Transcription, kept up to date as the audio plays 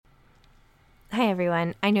Hi,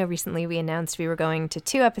 everyone. I know recently we announced we were going to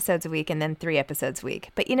 2 episodes a week and then 3 episodes a week.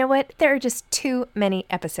 But you know what? There are just too many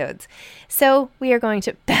episodes. So we are going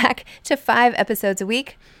back to 5 episodes a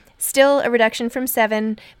week. Still a reduction from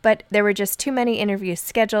 7, but there were just too many interviews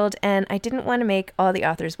scheduled, and I didn't want to make all the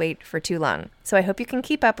authors wait for too long. So I hope you can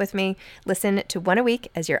keep up with me. Listen to 1 a week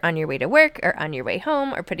as you're on your way to work or on your way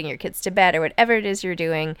home or putting your kids to bed or whatever it is you're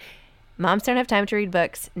doing. Moms Don't Have Time to Read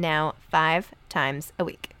Books, now 5 times a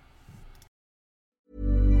week.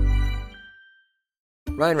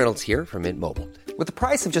 Ryan Reynolds here from Mint Mobile. With the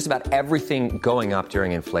price of just about everything going up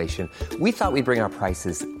during inflation, we thought we'd bring our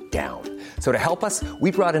prices down. So to help us,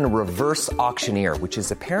 we brought in a reverse auctioneer, which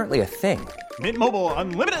is apparently a thing. Mint Mobile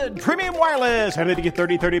Unlimited Premium Wireless. How to get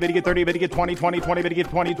 30, 30, bit to get 30, bit to get 20, 20, 20, bit to get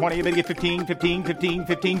 20, 20, bit to get 15, 15, 15,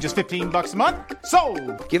 15, just $15 a month?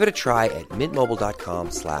 Sold! Give it a try at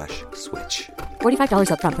mintmobile.com/switch.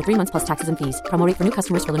 $45 up front for 3 months plus taxes and fees. Promo rate for new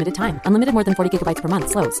customers for limited time. Unlimited more than 40 gigabytes per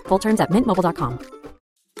month. Slows full terms at mintmobile.com.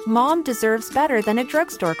 Mom deserves better than a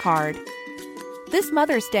drugstore card. This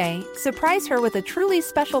Mother's Day, surprise her with a truly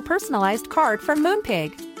special personalized card from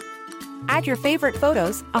Moonpig. Add your favorite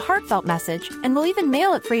photos, a heartfelt message, and we'll even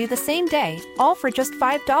mail it for you the same day, all for just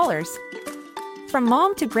 $5. From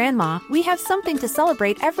mom to grandma, we have something to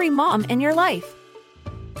celebrate every mom in your life.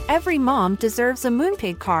 Every mom deserves a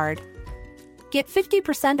Moonpig card. Get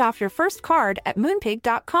 50% off your first card at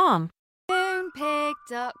moonpig.com.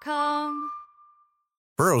 Moonpig.com.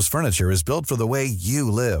 Burrow's furniture is built for the way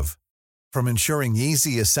you live. From ensuring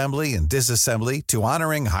easy assembly and disassembly to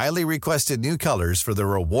honoring highly requested new colors for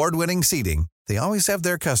their award-winning seating, they always have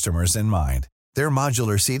their customers in mind. Their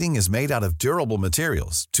modular seating is made out of durable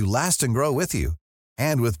materials to last and grow with you.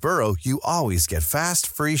 And with Burrow, you always get fast,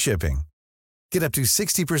 free shipping. Get up to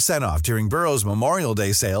 60% off during Burrow's Memorial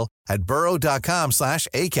Day sale at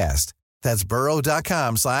burrow.com/ACAST. That's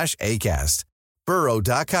burrow.com/ACAST.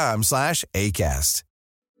 burrow.com/ACAST.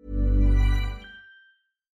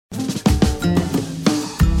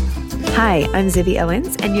 Hi, I'm Zibby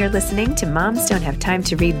Owens, and you're listening to Moms Don't Have Time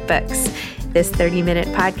to Read Books. This 30-minute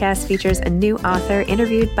podcast features a new author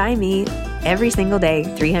interviewed by me every single day,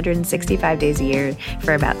 365 days a year,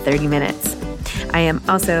 for about 30 minutes. I am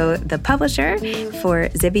also the publisher for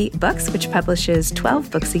Zibby Books, which publishes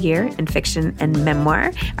 12 books a year in fiction and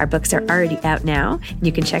memoir. Our books are already out now.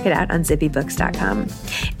 You can check it out on zibbybooks.com.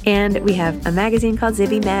 And we have a magazine called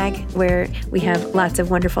Zibby Mag, where we have lots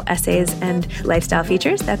of wonderful essays and lifestyle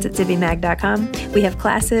features. That's at zibbymag.com. We have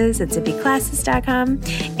classes at zibbyclasses.com.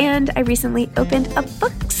 And I recently opened a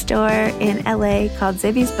bookstore in LA called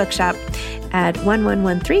Zibby's Bookshop at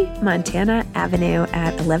 1113 Montana Avenue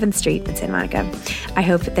at 11th Street in Santa Monica. I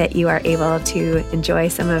hope that you are able to enjoy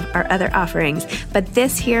some of our other offerings. But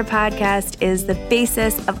this here podcast is the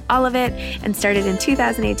basis of all of it and started in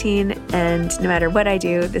 2018. And no matter what I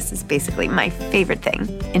do, this is basically my favorite thing.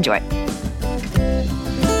 Enjoy.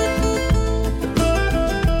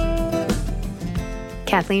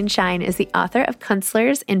 Cathleen Schine is the author of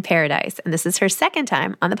KÜNSTLERS in Paradise, and this is her second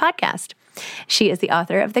time on the podcast. She is the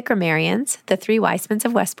author of The Grammarians, The Three Weismans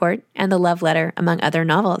of Westport, and The Love Letter, among other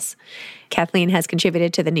novels. Kathleen has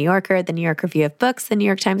contributed to The New Yorker, The New York Review of Books, The New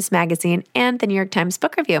York Times Magazine, and The New York Times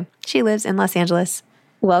Book Review. She lives in Los Angeles.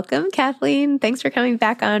 Welcome, Kathleen. Thanks for coming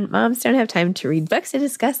back on Moms Don't Have Time to Read Books to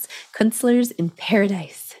discuss KÜNSTLERS in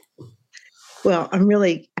Paradise. Well, I'm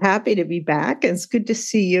really happy to be back. It's good to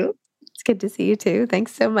see you. It's good to see you too.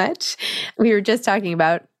 Thanks so much. We were just talking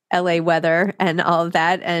about LA weather and all of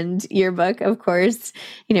that. And your book, of course,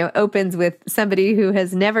 opens with somebody who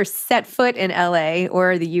has never set foot in LA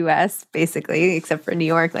or the US, basically, except for New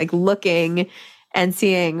York, like looking and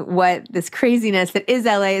seeing what this craziness that is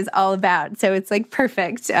LA is all about. So it's like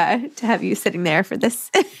perfect to have you sitting there for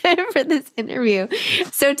this for this interview.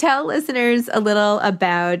 So tell listeners a little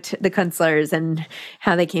about the KÜNSTLERS and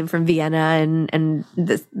how they came from Vienna and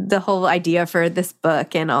the whole idea for this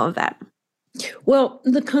book and all of that. Well,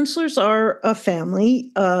 the KÜNSTLERS are a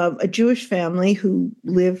family, a Jewish family who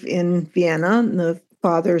live in Vienna. And the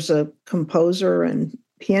father's a composer and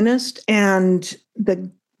pianist, and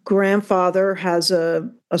the grandfather has a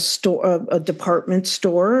store, a department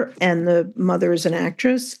store, and the mother is an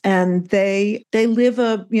actress, and they live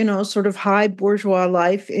a sort of high bourgeois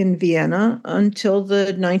life in Vienna until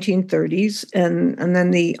the 1930s, and then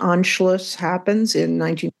the Anschluss happens in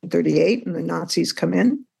 1938, and the Nazis come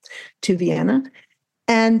in to Vienna,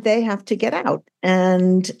 and they have to get out,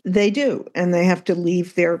 and they do, and they have to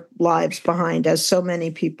leave their lives behind, as so many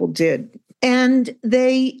people did. And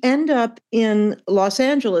they end up in Los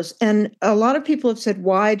Angeles. And a lot of people have said,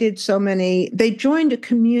 why did they joined a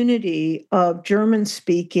community of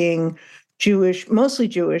German-speaking Jewish, mostly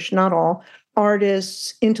Jewish, not all,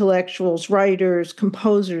 artists, intellectuals, writers,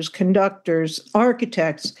 composers, conductors,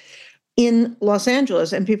 architects in Los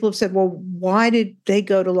Angeles. And people have said, well, why did they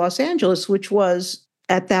go to Los Angeles, which was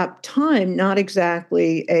at that time not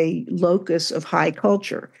exactly a locus of high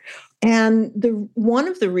culture? And one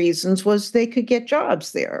of the reasons was they could get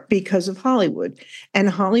jobs there because of Hollywood. And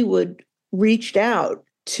Hollywood reached out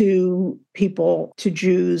to people, to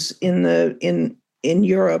Jews in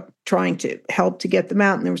Europe, trying to help to get them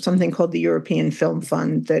out. And there was something called the European Film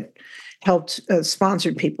Fund that helped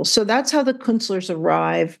sponsored people. So that's how the Künstlers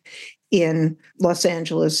arrive in Los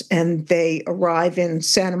Angeles, and they arrive in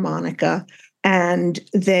Santa Monica, and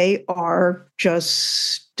they are just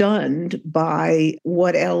stunned by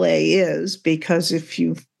what LA is, because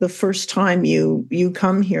the first time you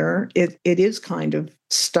come here, it is kind of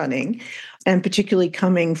stunning, and particularly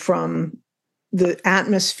coming from the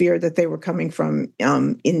atmosphere that they were coming from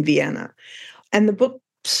in Vienna. And the book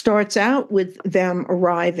starts out with them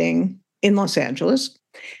arriving in Los Angeles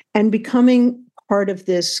and becoming part of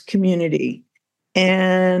this community.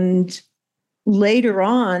 And later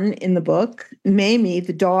on in the book, Mamie,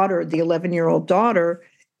 the daughter, the 11-year-old daughter,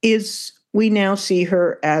 we now see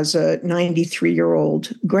her as a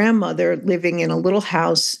 93-year-old grandmother living in a little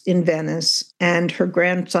house in Venice. And her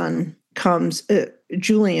grandson comes,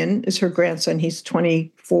 Julian is her grandson, he's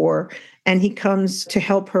 24, and he comes to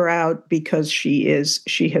help her out because she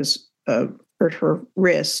has hurt her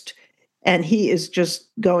wrist. And he is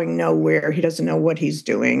just going nowhere. He doesn't know what he's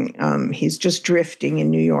doing. He's just drifting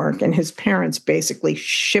in New York. And his parents basically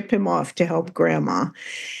ship him off to help grandma.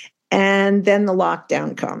 And then the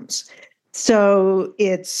lockdown comes. So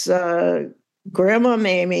it's Grandma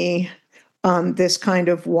Mamie, this kind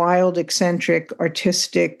of wild, eccentric,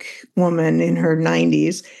 artistic woman in her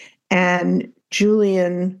 90s, and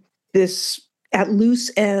Julian, this at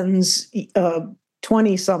loose ends,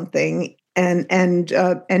 20-something,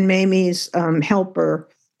 and Mamie's helper,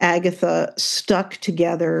 Agatha, stuck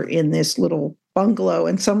together in this little bungalow.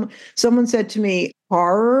 And someone said to me,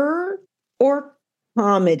 horror or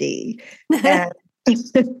comedy? And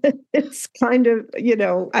it's kind of,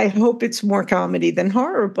 I hope it's more comedy than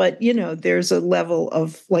horror, but, there's a level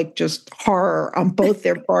of like just horror on both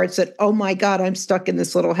their parts that, oh my God, I'm stuck in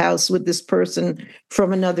this little house with this person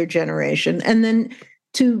from another generation. And then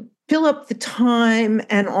to fill up the time,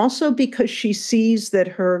 and also because she sees that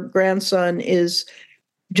her grandson is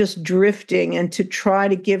just drifting, and to try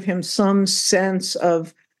to give him some sense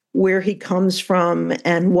of where he comes from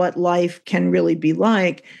and what life can really be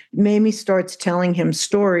like, Mamie starts telling him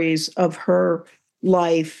stories of her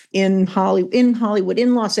life in Hollywood,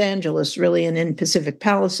 in Los Angeles, really, and in Pacific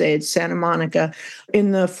Palisades, Santa Monica,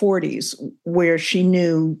 in the 40s, where she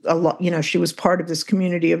knew a lot. She was part of this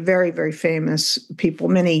community of very, very famous people,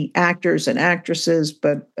 many actors and actresses,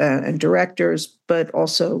 but and directors, but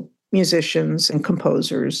also musicians and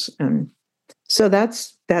composers. And so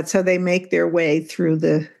that's how they make their way through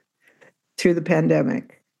the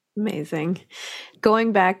pandemic. Amazing.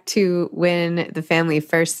 Going back to when the family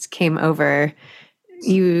first came over,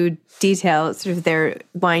 you detail sort of their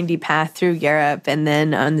windy path through Europe, and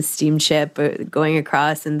then on the steamship going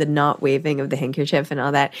across, and the not waving of the handkerchief and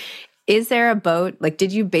all that. Is there a boat? Like,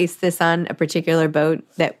 did you base this on a particular boat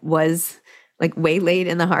that was like waylaid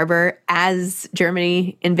in the harbor as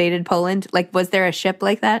Germany invaded Poland? Like, was there a ship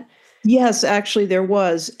like that? Yes, actually there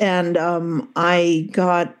was. And I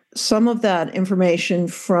got some of that information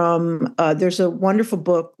from, there's a wonderful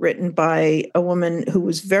book written by a woman who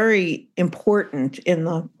was very important in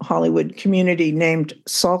the Hollywood community named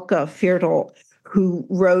Salka Viertel, who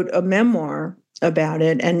wrote a memoir about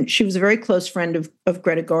it. And she was a very close friend of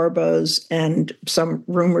Greta Garbo's, and some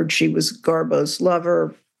rumored she was Garbo's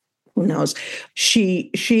lover. Who knows?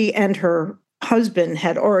 She and her husband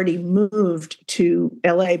had already moved to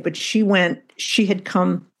LA, but she had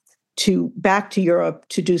come back to Europe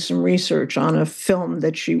to do some research on a film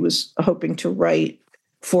that she was hoping to write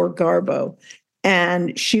for Garbo.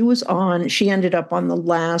 And she ended up on the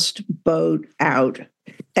last boat out.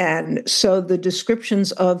 And so the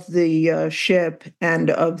descriptions of the ship and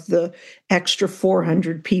of the extra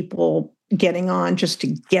 400 people getting on just to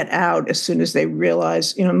get out as soon as they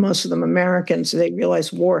realized, most of them Americans, they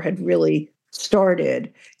realized war had really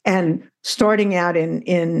started, and starting out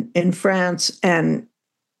in France and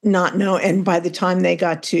and by the time they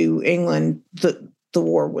got to England, the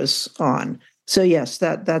war was on. So yes,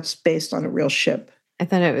 that's based on a real ship. I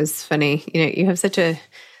thought it was funny. You have such a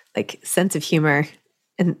sense of humor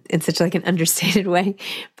in such like an understated way,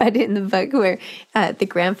 but in the book where the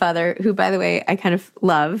grandfather, who by the way I kind of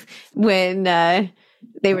love, when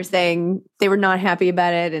they were saying they were not happy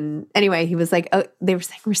about it. And anyway, he was like, oh, they were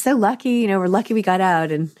saying, we're so lucky, we're lucky we got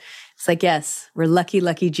out. And it's like, yes, we're lucky,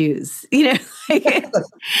 lucky Jews, like,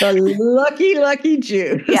 the lucky, lucky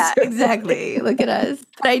Jews. Yeah, exactly. Look at us.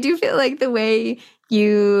 But I do feel like the way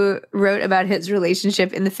you wrote about his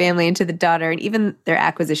relationship in the family and to the daughter, and even their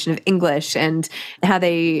acquisition of English and how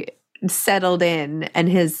they settled in, and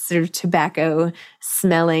his sort of tobacco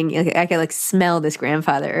smelling. I could like smell this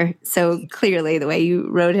grandfather so clearly, the way you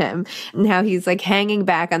wrote him, and how he's like hanging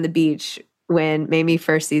back on the beach when Mamie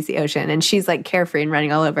first sees the ocean, and she's like carefree and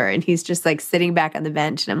running all over, and he's just like sitting back on the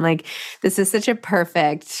bench. And I'm like, this is such a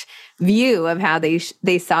perfect view of how they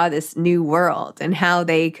saw this new world and how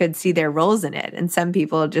they could see their roles in it. And some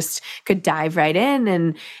people just could dive right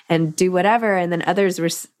in and do whatever, and then others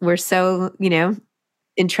were so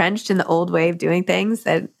entrenched in the old way of doing things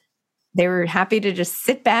that they were happy to just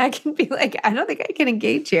sit back and be like, I don't think I can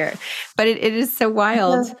engage here. But it is so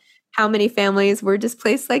wild how many families were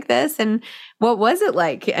displaced like this. And what was it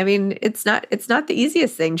like? I mean, it's not the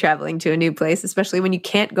easiest thing traveling to a new place, especially when you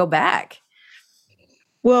can't go back.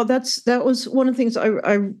 Well, that was one of the things I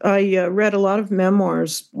read a lot of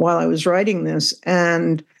memoirs while I was writing this.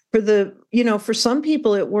 And for some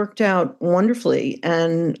people, it worked out wonderfully,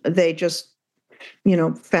 and they just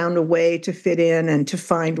found a way to fit in and to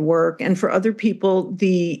find work. And for other people,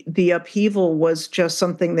 the upheaval was just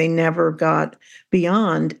something they never got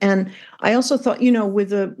beyond. And I also thought,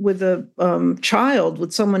 with a child,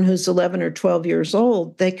 with someone who's 11 or 12 years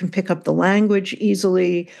old, they can pick up the language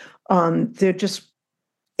easily. They're just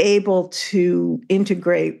able to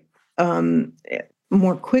integrate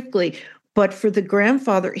more quickly. But for the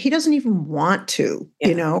grandfather, he doesn't even want to,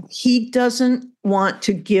 he doesn't want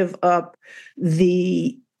to give up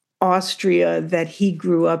the Austria that he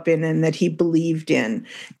grew up in and that he believed in.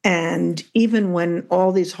 And even when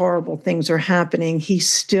all these horrible things are happening, he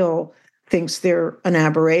still thinks they're an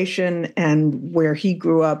aberration, and where he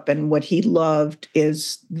grew up and what he loved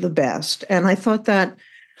is the best. And I thought that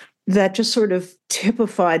just sort of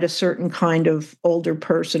typified a certain kind of older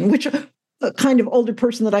person, which a kind of older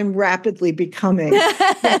person that I'm rapidly becoming.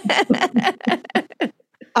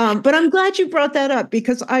 But I'm glad you brought that up,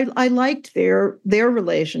 because I liked their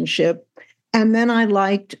relationship. And then I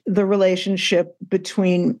liked the relationship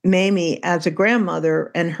between Mamie as a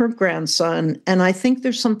grandmother and her grandson. And I think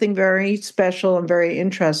there's something very special and very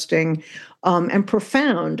interesting and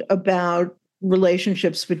profound about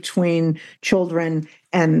relationships between children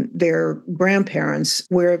and their grandparents,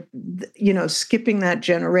 where, skipping that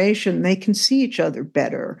generation, they can see each other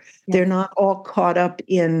better. Yeah. They're not all caught up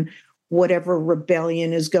in whatever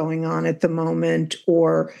rebellion is going on at the moment,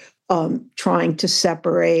 or trying to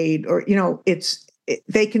separate, or,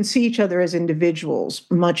 they can see each other as individuals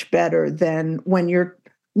much better than when you're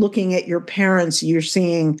looking at your parents, you're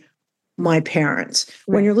seeing my parents.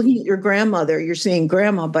 Right. When you're looking at your grandmother, you're seeing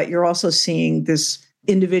grandma, but you're also seeing this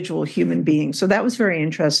individual human being. So that was very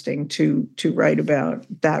interesting to write about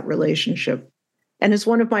that relationship. And as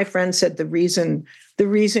one of my friends said, the reason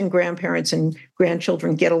grandparents and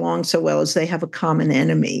grandchildren get along so well is they have a common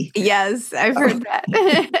enemy. Yes, I've heard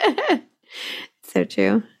that. So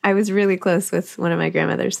true. I was really close with one of my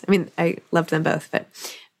grandmothers. I mean, I loved them both, but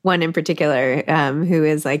one in particular who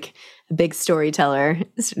is like a big storyteller,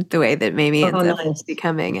 the way that Mamie ends up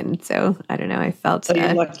becoming. And so, I don't know, I felt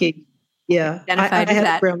you're lucky. Yeah. Identified I with had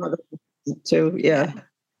that. a grandmother too. Yeah.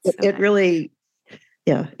 It really,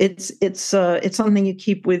 it's something you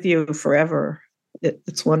keep with you forever.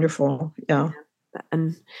 It's wonderful. Yeah.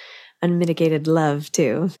 And unmitigated love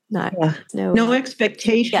too. No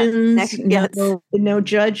expectations, no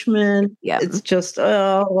judgment. Yeah. It's just,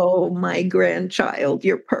 oh, my grandchild,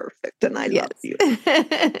 you're perfect and I love you.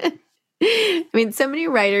 I mean, so many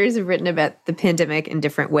writers have written about the pandemic in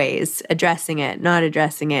different ways, addressing it, not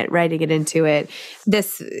addressing it, writing it into it.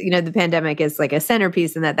 This, the pandemic is like a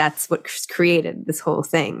centerpiece, and that's what created this whole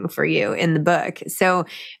thing for you in the book. So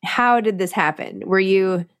how did this happen? Were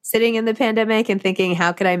you sitting in the pandemic and thinking,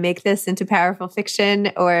 how could I make this into powerful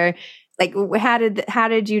fiction? Or like, how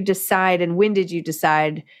did you decide, and when did you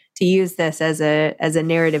decide to use this as a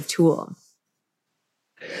narrative tool?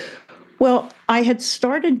 Well, I had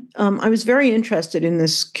started, I was very interested in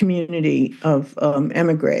this community of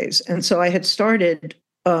emigres. And so I had started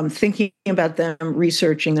thinking about them,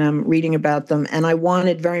 researching them, reading about them. And I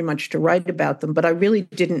wanted very much to write about them, but I really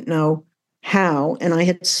didn't know how. And I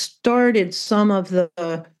had started some of the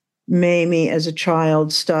Mamie as a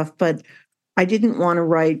child stuff, but I didn't want to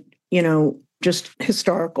write, just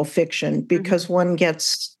historical fiction, because one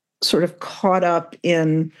gets sort of caught up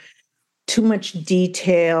in too much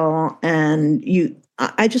detail, and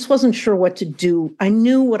I just wasn't sure what to do. I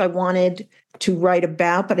knew what I wanted to write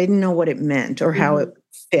about, but I didn't know what it meant or how it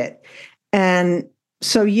fit. And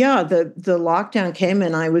so, yeah, the lockdown came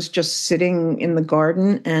and I was just sitting in the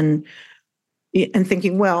garden and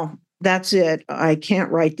thinking, well, that's it. I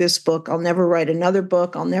can't write this book. I'll never write another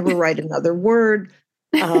book. I'll never write another word.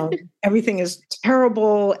 Everything is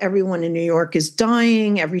terrible. Everyone in New York is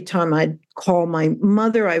dying. Every time I'd call my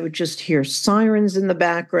mother, I would just hear sirens in the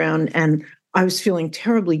background, and I was feeling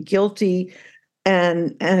terribly guilty.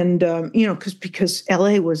 And because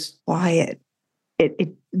LA was quiet.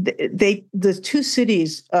 The two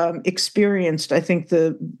cities experienced, I think,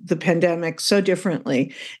 the pandemic so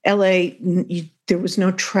differently. LA, there was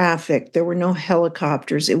no traffic, there were no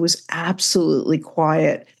helicopters. It was absolutely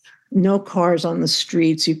quiet. No cars on the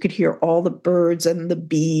streets. You could hear all the birds and the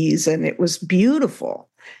bees, and it was beautiful.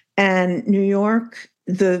 And New York,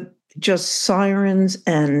 just sirens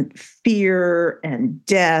and fear and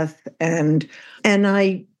death, and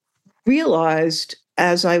I realized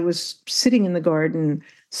as I was sitting in the garden,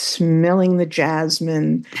 smelling the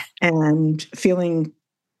jasmine and feeling,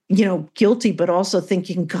 guilty, but also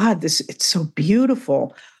thinking, God, it's so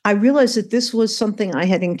beautiful. I realized that this was something I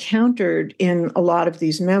had encountered in a lot of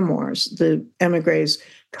these memoirs, the emigres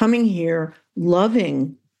coming here,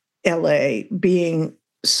 loving LA, being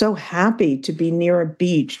so happy to be near a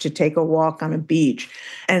beach, to take a walk on a beach,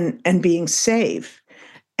 and being safe.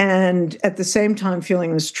 And at the same time,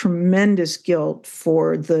 feeling this tremendous guilt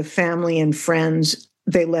for the family and friends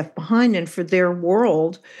they left behind and for their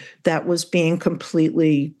world that was being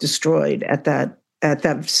completely destroyed at that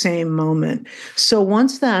same moment. So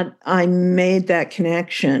once that I made that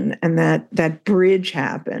connection and that bridge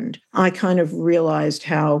happened, I kind of realized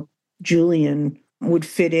how Julian would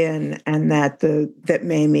fit in, and that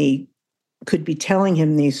Mamie could be telling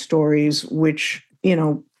him these stories, which,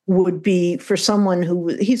 would be for someone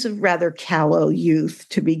he's a rather callow youth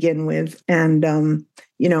to begin with. And, and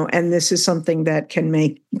this is something that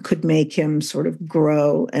could make him sort of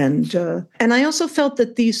grow. And I also felt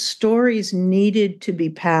that these stories needed to be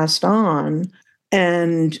passed on,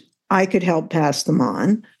 and I could help pass them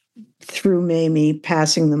on through Mamie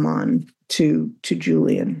passing them on to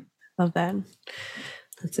Julian. Love that.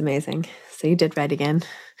 That's amazing. So you did write again.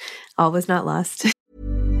 All was not lost.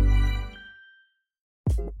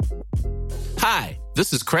 Hi,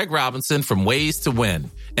 this is Craig Robinson from Ways to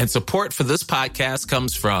Win, and support for this podcast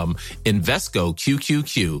comes from Invesco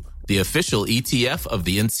QQQ, the official ETF of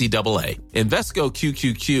the NCAA. Invesco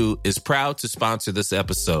QQQ is proud to sponsor this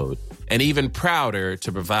episode, and even prouder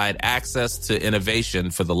to provide access to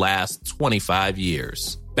innovation for the last 25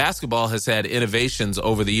 years. Basketball has had innovations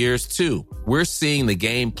over the years, too. We're seeing the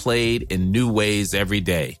game played in new ways every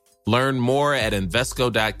day. Learn more at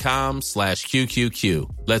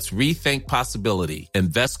Invesco.com/QQQ. Let's rethink possibility.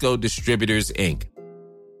 Invesco Distributors, Inc.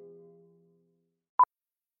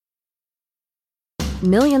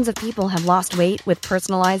 Millions of people have lost weight with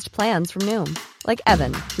personalized plans from Noom. Like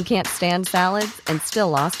Evan, who can't stand salads and still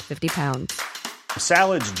lost 50 pounds.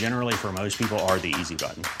 Salads generally for most people are the easy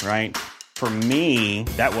button, right? For me,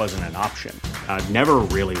 that wasn't an option. I never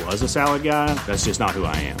really was a salad guy. That's just not who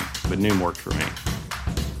I am. But Noom worked for me.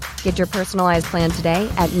 Get your personalized plan today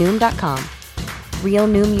at Noom.com. Real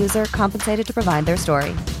Noom user compensated to provide their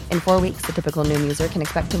story. In 4 weeks, the typical Noom user can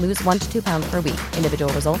expect to lose 1 to 2 pounds per week.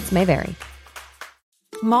 Individual results may vary.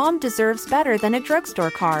 Mom deserves better than a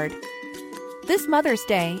drugstore card. This Mother's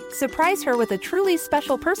Day, surprise her with a truly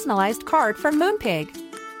special personalized card from Moonpig.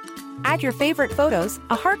 Add your favorite photos,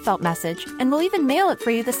 a heartfelt message, and we'll even mail it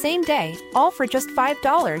for you the same day, all for just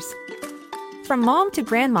 $5. From mom to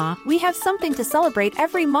grandma, we have something to celebrate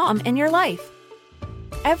every mom in your life.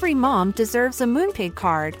 Every mom deserves a Moonpig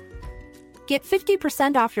card. Get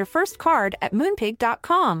 50% off your first card at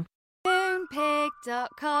Moonpig.com.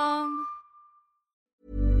 Moonpig.com.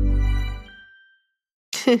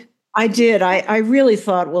 I did. I really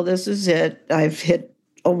thought, well, this is it. I've hit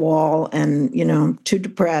a wall and, too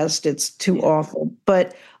depressed. It's too awful.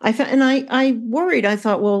 But I worried. I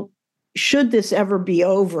thought, well, should this ever be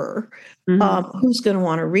over, who's going to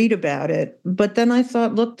want to read about it? But then I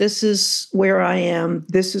thought, look, this is where I am.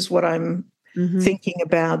 This is what I'm thinking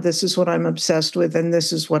about. This is what I'm obsessed with. And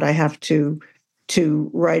this is what I have to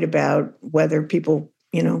write about, whether people,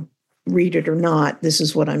 read it or not. This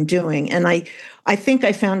is what I'm doing. And I think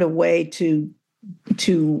I found a way to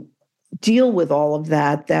deal with all of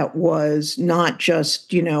that was not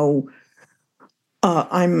just, we're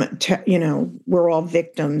all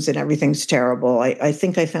victims and everything's terrible. I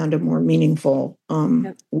think I found a more meaningful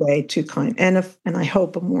way to and I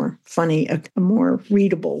hope a more funny, a more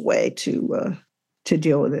readable way to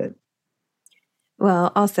deal with it.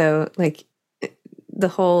 Well, also, like, the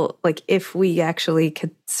whole, like, if we actually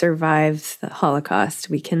could survive the Holocaust,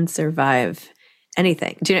 we can survive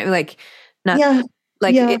anything. Do you know, like, not Yeah.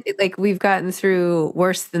 like, Yeah. like we've gotten through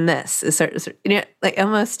worse than this. You know, like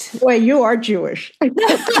almost. Boy, you are Jewish.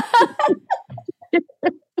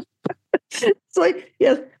 It's like,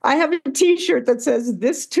 yes, I have a T-shirt that says,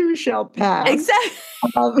 "This too shall pass." Exactly.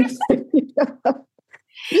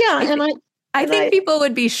 Yeah, and I think people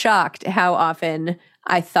would be shocked how often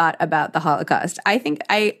I thought about the Holocaust. I think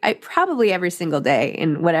I probably every single day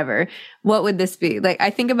in whatever. What would this be? Like, I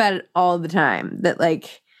think about it all the time. That,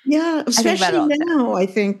 like, yeah, especially now, I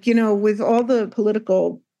think, with all the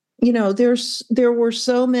political, there were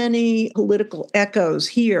so many political echoes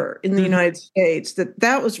here in the United States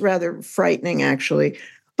that was rather frightening, actually.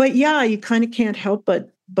 But yeah, you kind of can't help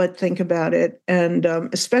but think about it. And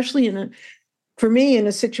especially for me, in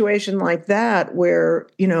a situation like that, where,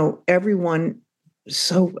 everyone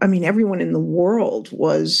in the world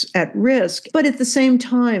was at risk, but at the same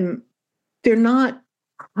time, they're not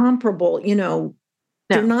comparable,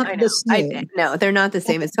 they're not the same. No, they're not the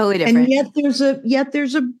same. It's totally different. And yet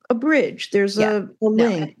there's a bridge. There's a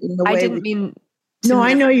link. In the way I didn't mean. No,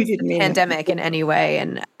 I know you didn't mean pandemic in any way,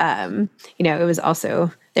 and it was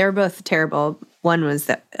also, they were both terrible. One was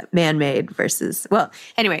that man-made versus. Well,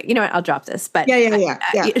 anyway, you know what? I'll drop this. But yeah.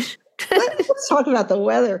 Let's talk about the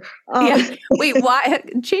weather. Wait, why?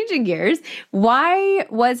 Changing gears. Why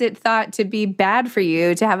was it thought to be bad for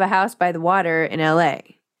you to have a house by the water in LA?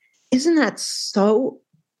 Isn't that so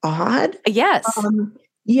odd? Yes.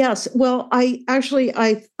 Yes. Well, I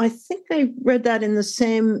think I read that in the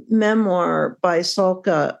same memoir by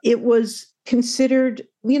Salka. It was considered,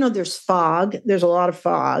 there's fog. There's a lot of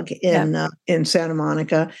fog in Santa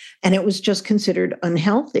Monica, and it was just considered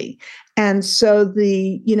unhealthy. And so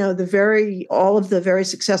all of the very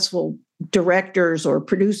successful directors or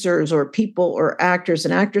producers or people or actors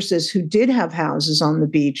and actresses who did have houses on the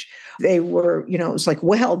beach, they were, it was like,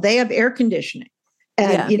 well, they have air conditioning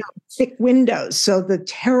and, thick windows. So the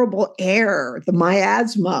terrible air, the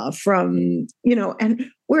miasma from,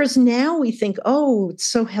 and whereas now we think, oh, it's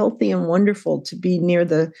so healthy and wonderful to be near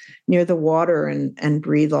the water and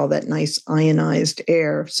breathe all that nice ionized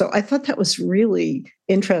air. So I thought that was really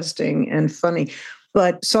interesting and funny.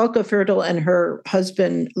 But Salka Fertel and her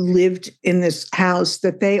husband lived in this house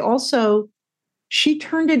that she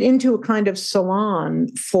turned it into a kind of salon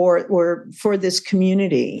for this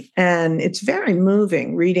community. And it's very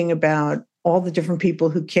moving reading about all the different people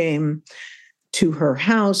who came to her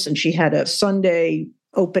house. And she had a Sunday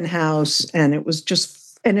open house, and it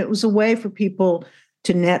was a way for people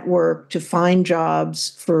to network, to find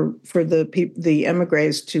jobs, for the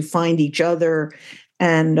emigres to find each other.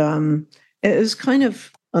 And it was kind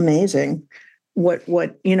of amazing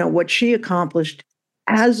what she accomplished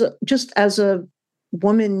as a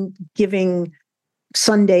woman giving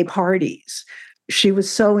Sunday parties. She was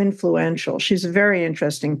so influential. She's a very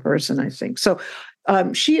interesting person, I think. So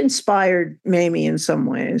she inspired Mamie in some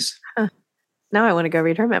ways. Now I want to go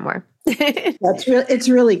read her memoir. It's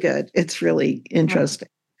really good. It's really interesting.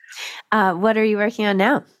 What are you working on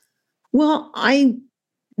now? Well, I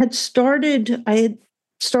had started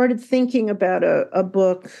thinking about a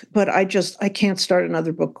book, but I can't start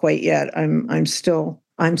another book quite yet. I'm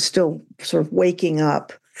still sort of waking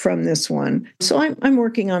up from this one. So I'm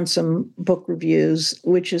working on some book reviews,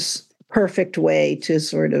 which is a perfect way to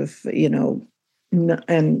sort of,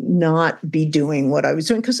 and not be doing what I was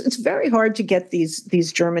doing, because it's very hard to get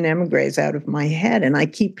these German emigres out of my head. And I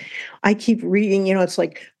keep reading, it's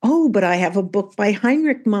like, oh, but I have a book by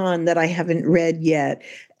Heinrich Mann that I haven't read yet.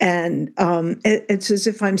 And it's as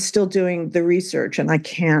if I'm still doing the research and I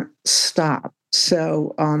can't stop.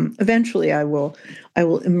 So eventually I will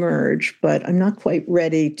emerge, but I'm not quite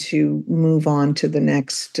ready to move on to the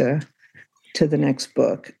next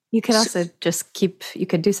book. You could also you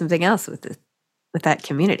could do something else with that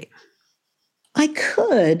community. I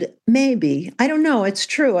could, maybe. I don't know. It's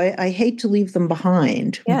true. I hate to leave them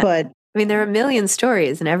behind, but I mean, there are a million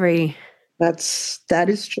stories in every. That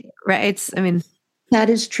is true. Right. That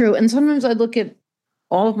is true. And sometimes I look at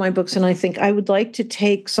all of my books and I think I would like to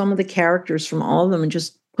take some of the characters from all of them and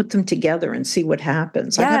just put them together and see what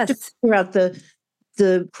happens. Yes. I have to figure out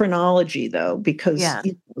the chronology, though, because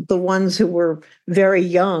the ones who were very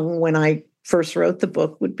young when I first wrote the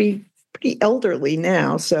book would be pretty elderly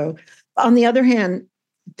now. So on the other hand,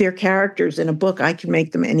 their characters in a book, I can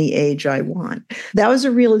make them any age I want. That was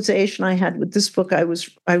a realization I had with this book. I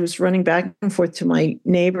was running back and forth to my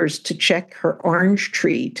neighbors to check her orange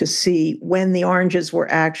tree to see when the oranges were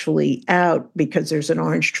actually out, because there's an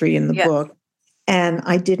orange tree in the book. And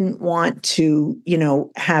I didn't want to,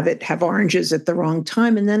 have oranges at the wrong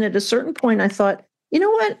time. And then at a certain point, I thought, you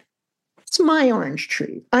know what? It's my orange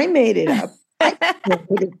tree. I made it up. I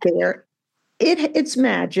put it there. It's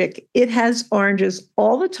magic. It has oranges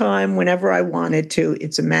all the time whenever I wanted to.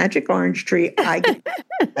 It's a magic orange tree.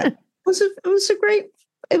 It was a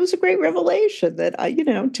great revelation that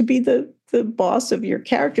to be the boss of your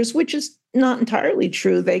characters, which is not entirely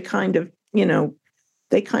true. They kind of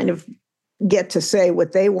get to say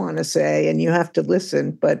what they want to say, and you have to listen.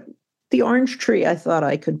 But the orange tree, I thought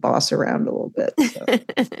I could boss around a little bit. So.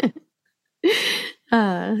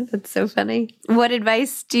 That's so funny. What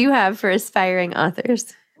advice do you have for aspiring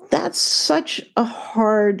authors? That's such a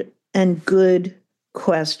hard and good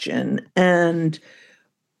question. And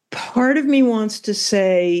part of me wants to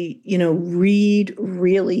say, read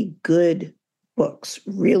really good books,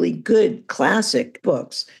 really good classic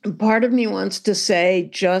books. And part of me wants to say,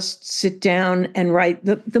 just sit down and write.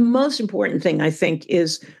 The most important thing, I think,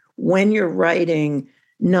 is when you're writing,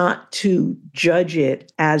 not to judge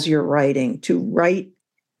it as you're writing, to write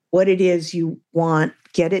what it is you want,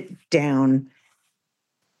 get it down,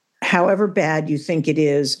 however bad you think it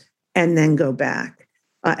is, and then go back.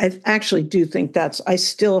 I actually do think I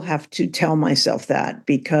still have to tell myself that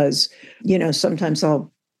because, sometimes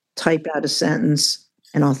I'll type out a sentence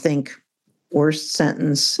and I'll think, worst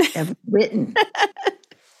sentence ever written.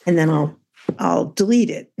 And then I'll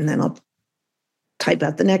delete it. And then I'll type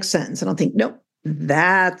out the next sentence and I'll think, nope,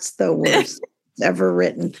 that's the worst ever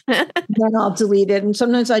written. Then I'll delete it. And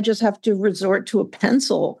sometimes I just have to resort to a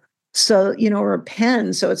pencil. So, or a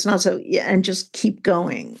pen. So it's not and just keep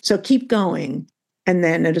going. So keep going. And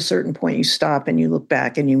then at a certain point you stop and you look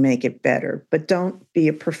back and you make it better. But don't be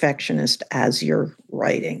a perfectionist as you're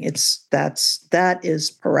writing. That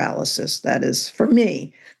is paralysis. That is, for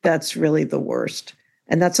me, that's really the worst.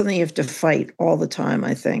 And that's something you have to fight all the time,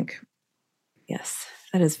 I think. Yes,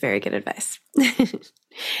 that is very good advice.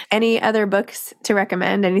 Any other books to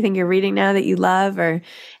recommend? Anything you're reading now that you love, or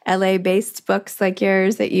LA-based books like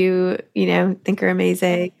yours that you think are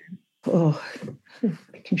amazing? Oh,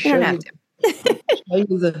 I can show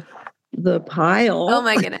you the pile. Oh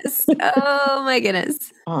my goodness. Oh my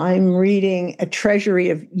goodness. I'm reading A Treasury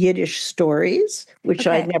of Yiddish Stories, which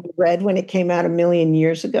I'd never read when it came out a million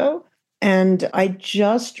years ago. And I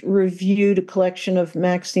just reviewed a collection of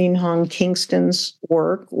Maxine Hong Kingston's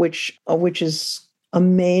work, which is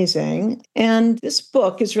amazing. And this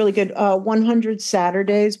book is really good. 100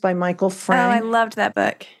 Saturdays by Michael Frank. Oh, I loved that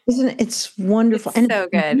book. Isn't it? It's wonderful. It's so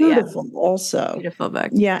good. Beautiful also. Beautiful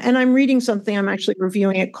book. Yeah. And I'm reading something, I'm actually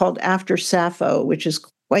reviewing it, called After Sappho, which is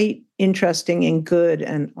quite interesting and good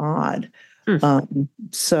and odd.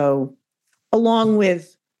 So along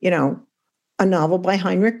with, a novel by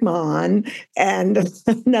Heinrich Mann and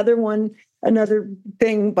another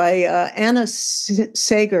thing by Anna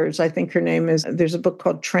Sagers, I think her name is. There's a book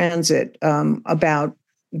called Transit about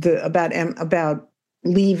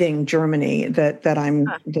leaving Germany that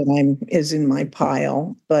is in my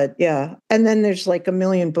pile. But yeah, and then there's like a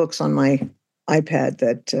million books on my iPad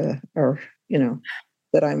that are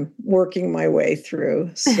that I'm working my way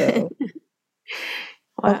through. So.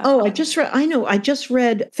 Wow. I just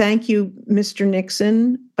read Thank You, Mr.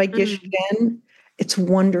 Nixon by Gish Ben. It's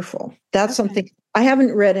wonderful. That's something. I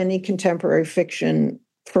haven't read any contemporary fiction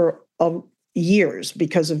for years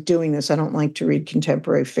because of doing this. I don't like to read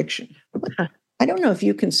contemporary fiction. I don't know if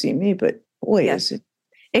you can see me, but boy, is it.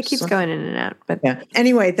 It keeps going in and out. But yeah.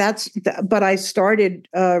 Anyway, but I started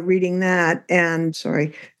reading that, and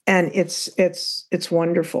it's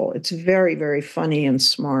wonderful. It's very, very funny and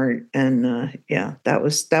smart, and that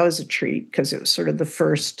was a treat because it was sort of the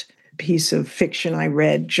first piece of fiction I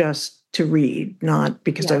read just to read, not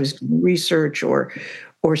because I was doing research or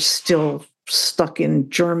still stuck in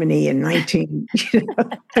Germany in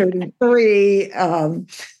 1933.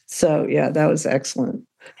 So yeah, that was excellent.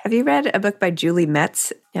 Have you read a book by Julie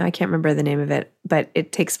Metz? Now I can't remember the name of it, but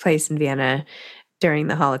it takes place in Vienna during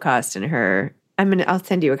the Holocaust. And I'll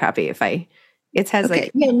send you a copy I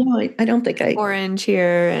don't think orange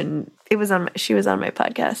here, and she was on my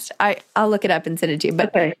podcast. I'll look it up and send it to you.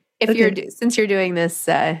 But since you're doing this,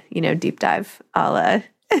 deep dive, I'll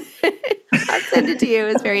send it to you.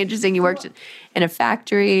 It's very interesting. You worked in a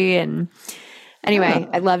factory, and anyway,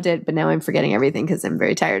 I loved it. But now I'm forgetting everything because I'm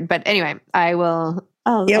very tired. But anyway, I will.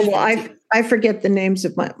 I forget the names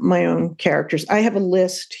of my own characters. I have a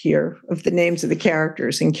list here of the names of the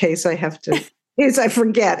characters in case I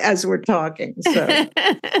forget as we're talking. So,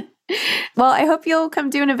 well, I hope you'll come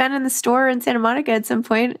do an event in the store in Santa Monica at some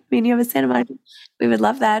point. I mean, you have a Santa Monica. We would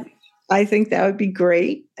love that. I think that would be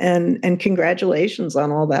great. And congratulations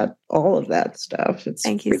on all of that stuff.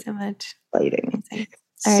 Thank you so much. Exciting.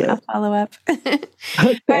 All right, I'll follow up. Okay.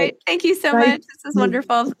 All right, thank you so much. This is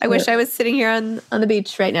wonderful. I wish I was sitting here on the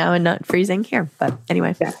beach right now and not freezing here. But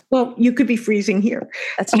anyway. Yeah. Well, you could be freezing here.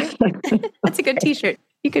 That's true. That's a good t-shirt.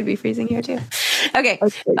 You could be freezing here too. Okay.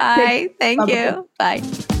 Bye. Thank you. Bye.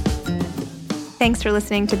 Thanks for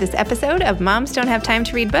listening to this episode of Moms Don't Have Time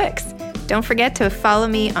to Read Books. Don't forget to follow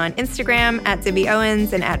me on Instagram at Zibby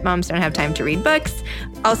Owens and at Moms Don't Have Time to Read Books.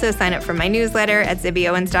 Also sign up for my newsletter at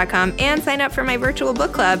zibbyowens.com and sign up for my virtual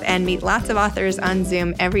book club and meet lots of authors on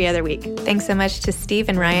Zoom every other week. Thanks so much to Steve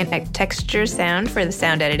and Ryan at Texture Sound for the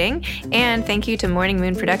sound editing. And thank you to Morning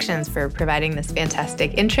Moon Productions for providing this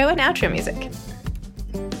fantastic intro and outro music.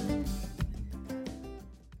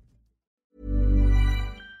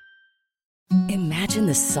 Imagine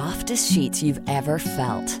the softest sheets you've ever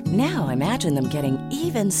felt. Now imagine them getting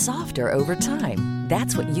even softer over time.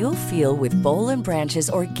 That's what you'll feel with Boll & Branch's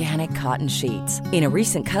organic cotton sheets. In a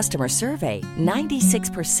recent customer survey,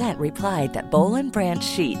 96% replied that Boll & Branch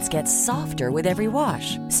sheets get softer with every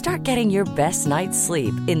wash. Start getting your best night's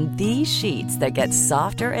sleep in these sheets that get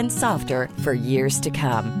softer and softer for years to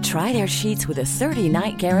come. Try their sheets with a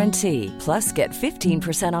 30-night guarantee. Plus, get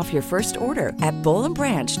 15% off your first order at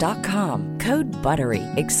bollandbranch.com. Code BUTTERY.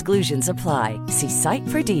 Exclusions apply. See site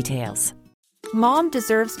for details. Mom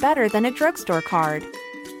deserves better than a drugstore card.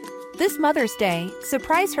 This Mother's Day,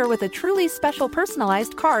 surprise her with a truly special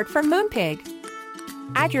personalized card from Moonpig.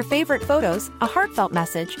 Add your favorite photos, a heartfelt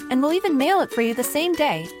message, and we'll even mail it for you the same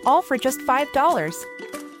day, all for just $5.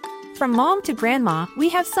 From mom to grandma, we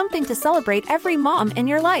have something to celebrate every mom in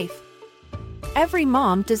your life. Every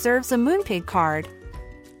mom deserves a Moonpig card.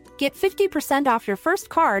 Get 50% off your first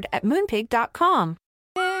card at moonpig.com.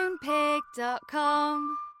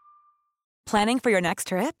 Moonpig.com. Planning for your next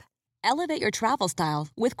trip? Elevate your travel style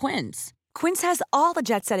with Quince. Quince has all the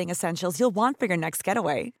jet-setting essentials you'll want for your next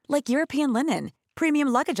getaway, like European linen, premium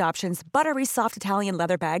luggage options, buttery soft Italian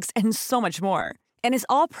leather bags, and so much more. And is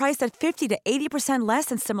all priced at 50 to 80% less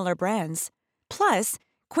than similar brands. Plus,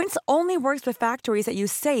 Quince only works with factories that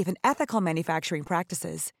use safe and ethical manufacturing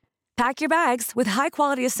practices. Pack your bags with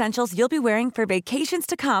high-quality essentials you'll be wearing for vacations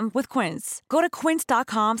to come with Quince. Go to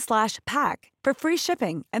quince.com/pack for free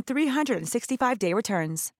shipping and 365-day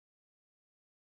returns.